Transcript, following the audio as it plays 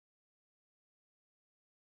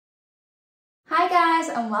Hi guys,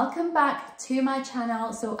 and welcome back to my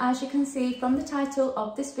channel. So as you can see from the title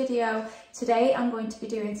of this video, today I'm going to be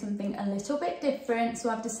doing something a little bit different. So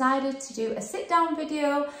I've decided to do a sit down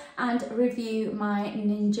video and review my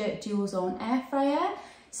Ninja Dual Zone air fryer.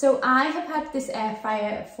 So I have had this air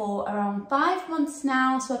fryer for around 5 months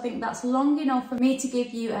now, so I think that's long enough for me to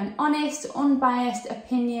give you an honest, unbiased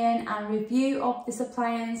opinion and review of this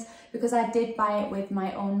appliance, because I did buy it with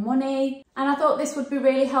my own money. And I thought this would be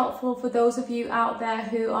really helpful for those of you out there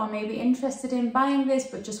who are maybe interested in buying this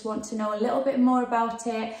but just want to know a little bit more about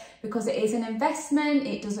it, because it is an investment,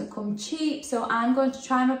 it doesn't come cheap. So I'm going to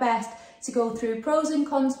try my best to go through pros and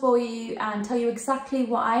cons for you and tell you exactly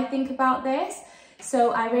what I think about this.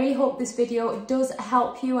 So I really hope this video does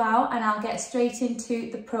help you out, and I'll get straight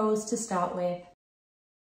into the pros to start with.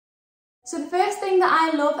 So the first thing that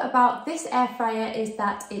I love about this air fryer is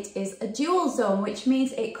that it is a dual zone, which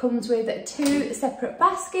means it comes with 2 separate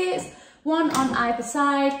baskets, one on either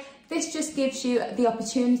side. This just gives you the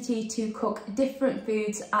opportunity to cook different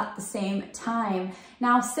foods at the same time.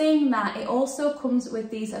 Now, saying that, it also comes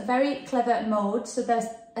with these very clever modes. So there's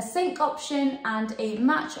a sync option and a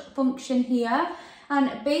match function here.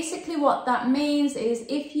 And basically what that means is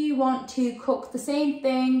if you want to cook the same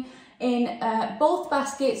thing in both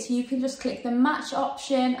baskets, you can just click the match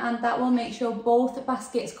option, and that will make sure both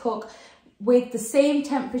baskets cook with the same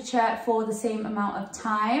temperature for the same amount of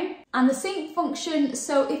time. And the sync function,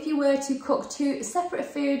 so if you were to cook 2 separate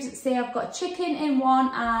foods, say I've got chicken in one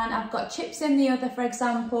and I've got chips in the other, for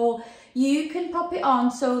example, you can pop it on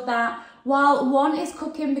so that while one is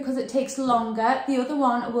cooking, because it takes longer, the other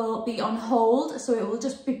one will be on hold. So it will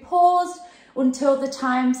just be paused until the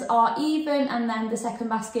times are even, and then the second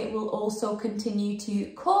basket will also continue to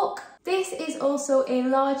cook. This is also a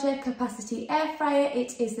larger capacity air fryer.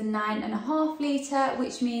 It is the 9.5 litre,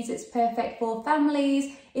 which means it's perfect for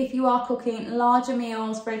families. If you are cooking larger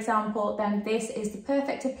meals, for example, then this is the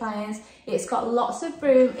perfect appliance. It's got lots of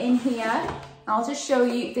room in here. I'll just show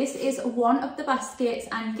you, this is one of the baskets,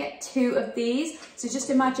 and you get 2 of these. So just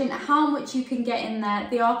imagine how much you can get in there.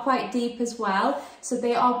 They are quite deep as well, so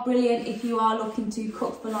they are brilliant if you are looking to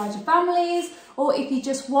cook for larger families, or if you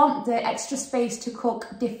just want the extra space to cook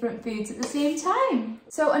different foods at the same time.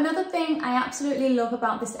 So another thing I absolutely love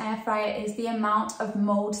about this air fryer is the amount of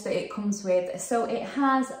modes that it comes with. So it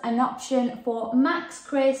has an option for max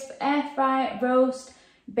crisp, air fry, roast,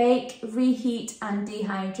 bake, reheat and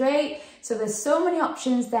dehydrate. So there's so many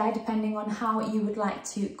options there depending on how you would like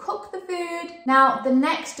to cook the food. Now the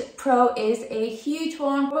next pro is a huge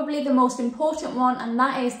one, probably the most important one, and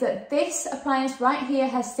that is that this appliance right here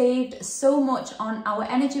has saved so much on our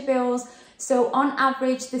energy bills. So on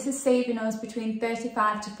average, this is saving us between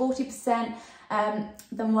 35 to 40%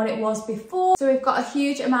 than what it was before. So we've got a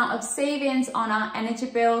huge amount of savings on our energy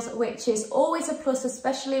bills, which is always a plus,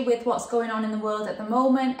 especially with what's going on in the world at the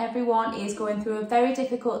moment. Everyone is going through a very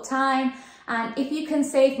difficult time, and if you can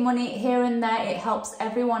save money here and there, it helps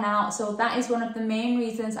everyone out. So that is one of the main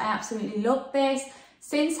reasons I absolutely love this.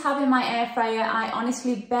 Since having my air fryer, I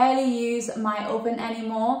honestly barely use my oven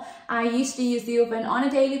anymore. I used to use the oven on a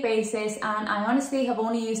daily basis, and I honestly have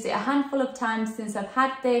only used it a handful of times since I've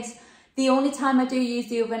had this. The only time I do use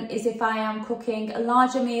the oven is if I am cooking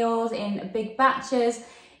larger meals in big batches.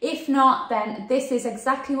 If not, then this is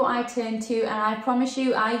exactly what I turn to, and I promise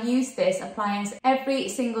you I use this appliance every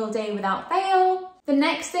single day without fail. The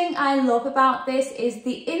next thing I love about this is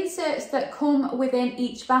the inserts that come within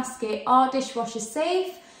each basket are dishwasher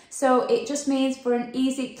safe. So it just means for an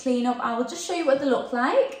easy cleanup. I will just show you what they look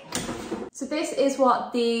like. So this is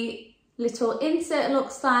what the little insert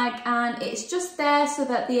looks like, and it's just there so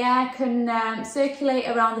that the air can circulate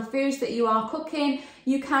around the foods that you are cooking.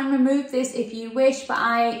 You can remove this if you wish, but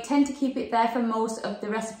I tend to keep it there for most of the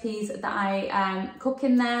recipes that I cook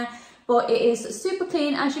in there. But it is super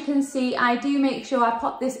clean. As you can see, I do make sure I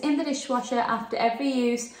pop this in the dishwasher after every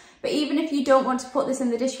use. But even if you don't want to put this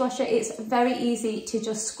in the dishwasher, it's very easy to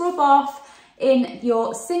just scrub off in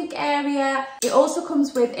your sink area. It also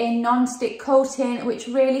comes with a non-stick coating, which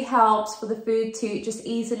really helps for the food to just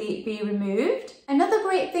easily be removed. Another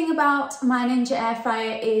great thing about my Ninja air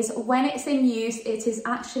fryer is when it's in use, it is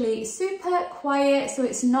actually super quiet, so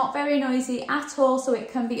it's not very noisy at all. So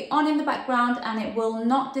it can be on in the background and it will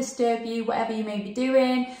not disturb you, whatever you may be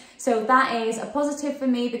doing. So that is a positive for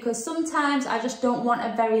me, because sometimes I just don't want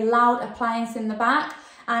a very loud appliance in the back.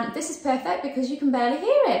 And this is perfect because you can barely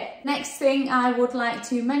hear it. Next thing I would like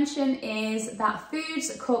to mention is that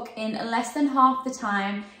foods cook in less than half the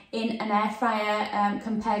time in an air fryer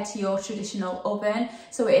compared to your traditional oven.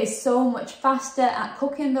 So it is so much faster at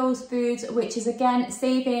cooking those foods, which is again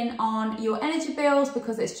saving on your energy bills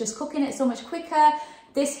because it's just cooking it so much quicker.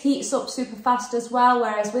 This heats up super fast as well,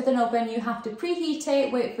 whereas with an oven you have to preheat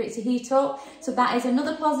it, wait for it to heat up. So that is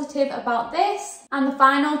another positive about this. And the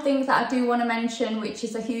final thing that I do want to mention, which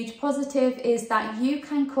is a huge positive, is that you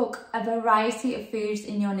can cook a variety of foods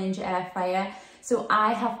in your Ninja air fryer. So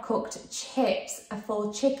I have cooked chips, a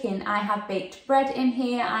full chicken, I have baked bread in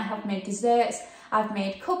here, I have made desserts, I've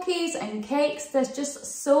made cookies and cakes. There's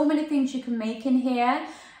just so many things you can make in here,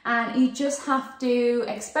 and you just have to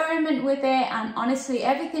experiment with it, and honestly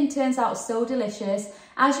everything turns out so delicious.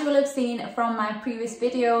 As you will have seen from my previous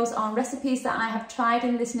videos on recipes that I have tried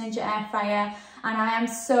in this Ninja air fryer, and I am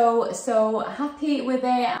so happy with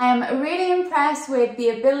it. I am really impressed with the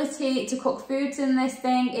ability to cook foods in this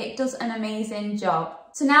thing. It does an amazing job.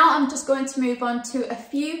 So now I'm just going to move on to a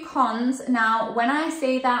few cons. Now, when I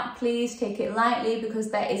say that, please take it lightly because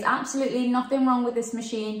there is absolutely nothing wrong with this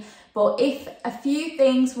machine. But if a few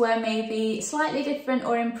things were maybe slightly different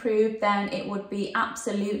or improved, then it would be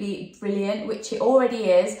absolutely brilliant, which it already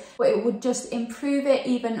is, but it would just improve it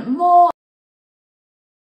even more.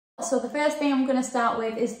 So the first thing I'm going to start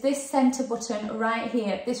with is this center button right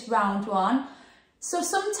here, this round one. So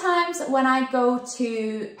sometimes when I go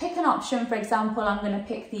to pick an option, for example, I'm going to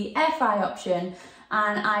pick the air fry option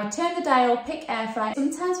and I turn the dial, pick air fry.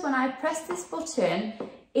 Sometimes when I press this button,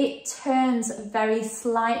 it turns very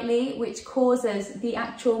slightly, which causes the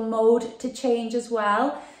actual mode to change as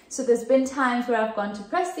well. So there's been times where I've gone to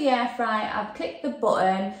press the air fry, I've clicked the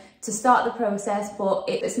button to start the process, but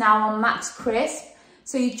it's now on max crisp.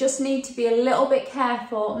 So you just need to be a little bit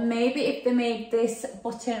careful. Maybe if they made this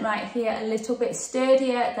button right here a little bit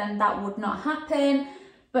sturdier, then that would not happen.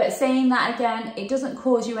 But saying that again, it doesn't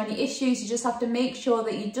cause you any issues. You just have to make sure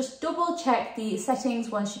that you just double check the settings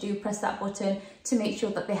once you do press that button to make sure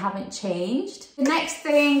that they haven't changed. The next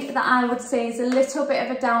thing that I would say is a little bit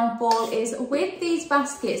of a downfall is with these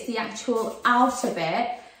baskets, the actual outer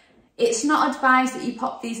bit, it's not advised that you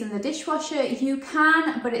pop these in the dishwasher. You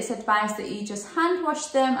can, but it's advised that you just hand wash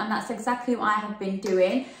them, and that's exactly what I have been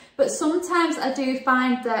doing. But sometimes I do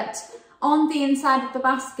find that on the inside of the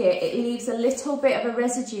basket, it leaves a little bit of a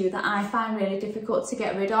residue that I find really difficult to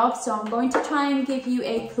get rid of. So I'm going to try and give you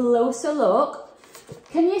a closer look.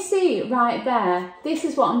 Can you see right there? This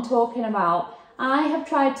is what I'm talking about. I have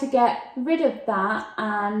tried to get rid of that,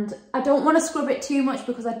 and I don't want to scrub it too much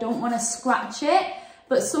because I don't want to scratch it.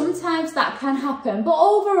 But sometimes that can happen. But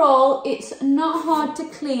overall, it's not hard to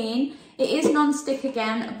clean. It is non-stick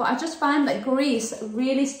again, but I just find that grease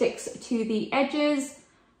really sticks to the edges.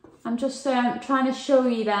 I'm just trying to show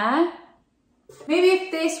you there. Maybe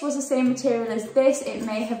if this was the same material as this, it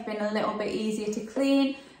may have been a little bit easier to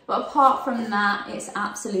clean. But apart from that, it's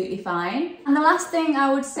absolutely fine. And the last thing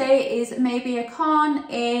I would say is maybe a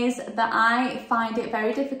con is that I find it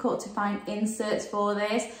very difficult to find inserts for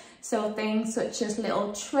this. So things such as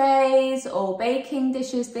little trays or baking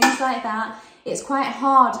dishes, things like that, it's quite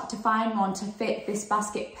hard to find one to fit this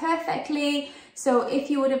basket perfectly. So if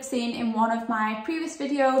you would have seen in one of my previous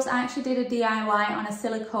videos, I actually did a DIY on a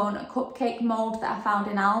silicone cupcake mold that I found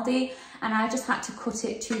in Aldi, and I just had to cut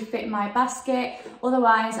it to fit my basket.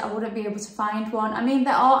 Otherwise, I wouldn't be able to find one. I mean,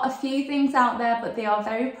 there are a few things out there, but they are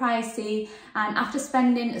very pricey. And after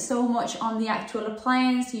spending so much on the actual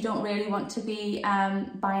appliance, you don't really want to be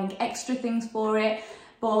buying extra things for it.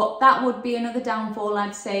 But that would be another downfall,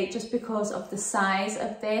 I'd say, just because of the size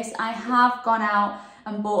of this. I have gone out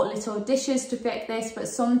and bought little dishes to fit this, but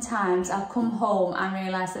sometimes I'll come home and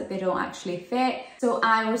realise that they don't actually fit. So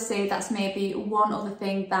I would say that's maybe one other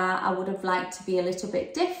thing that I would have liked to be a little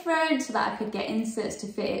bit different so that I could get inserts to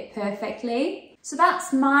fit it perfectly. So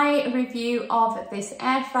that's my review of this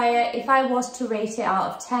air fryer. If I was to rate it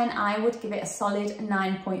out of 10, I would give it a solid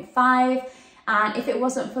 9.5. And if it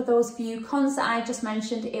wasn't for those few cons that I just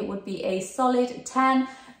mentioned, it would be a solid 10.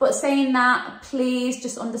 But saying that, please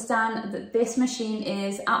just understand that this machine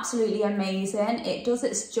is absolutely amazing. It does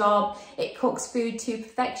its job. It cooks food to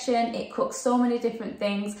perfection. It cooks so many different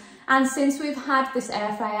things. And since we've had this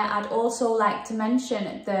air fryer, I'd also like to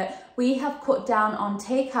mention that we have cut down on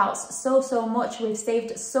takeouts so much. We've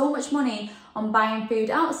saved so much money on buying food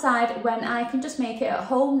outside when I can just make it at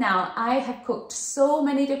home now. I have cooked so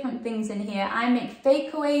many different things in here. I make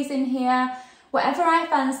fakeaways in here. Whatever I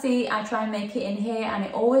fancy, I try and make it in here, and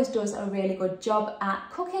it always does a really good job at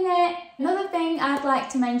cooking it. Another thing I'd like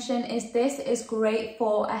to mention is this is great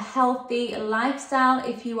for a healthy lifestyle.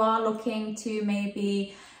 If you are looking to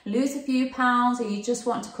maybe lose a few pounds or you just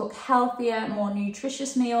want to cook healthier, more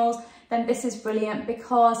nutritious meals, then this is brilliant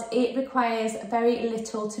because it requires very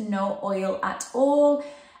little to no oil at all.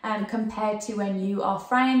 Compared to when you are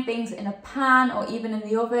frying things in a pan or even in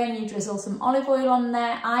the oven, you drizzle some olive oil on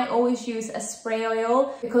there. I always use a spray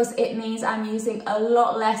oil because it means I'm using a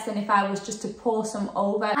lot less than if I was just to pour some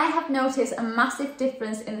over. I have noticed a massive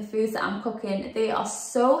difference in the foods that I'm cooking. They are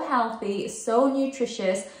so healthy, so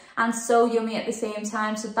nutritious, and so yummy at the same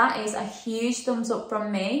time. So that is a huge thumbs up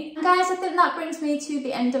from me. And guys, I think that brings me to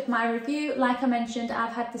the end of my review. Like I mentioned,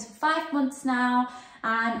 I've had this for 5 months now,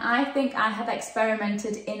 and I think I have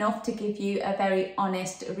experimented enough to give you a very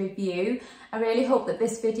honest review. I really hope that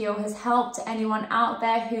this video has helped anyone out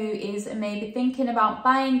there who is maybe thinking about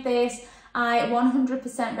buying this. I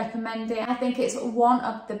 100% recommend it. I think it's one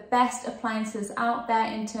of the best appliances out there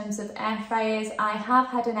in terms of air fryers. I have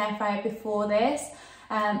had an air fryer before this,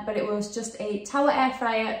 but it was just a tower air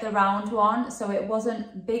fryer, the round one, so it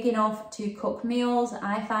wasn't big enough to cook meals,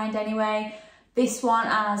 I find anyway. This one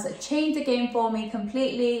has changed the game for me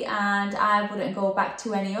completely, and I wouldn't go back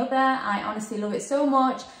to any other. I honestly love it so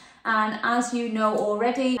much. And as you know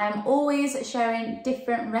already, I'm always sharing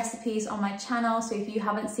different recipes on my channel. So if you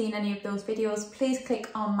haven't seen any of those videos, please click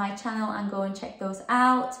on my channel and go and check those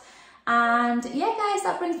out. And yeah guys,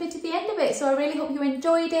 that brings me to the end of it. So I really hope you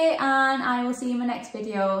enjoyed it, and I will see you in my next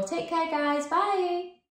video. Take care guys, bye.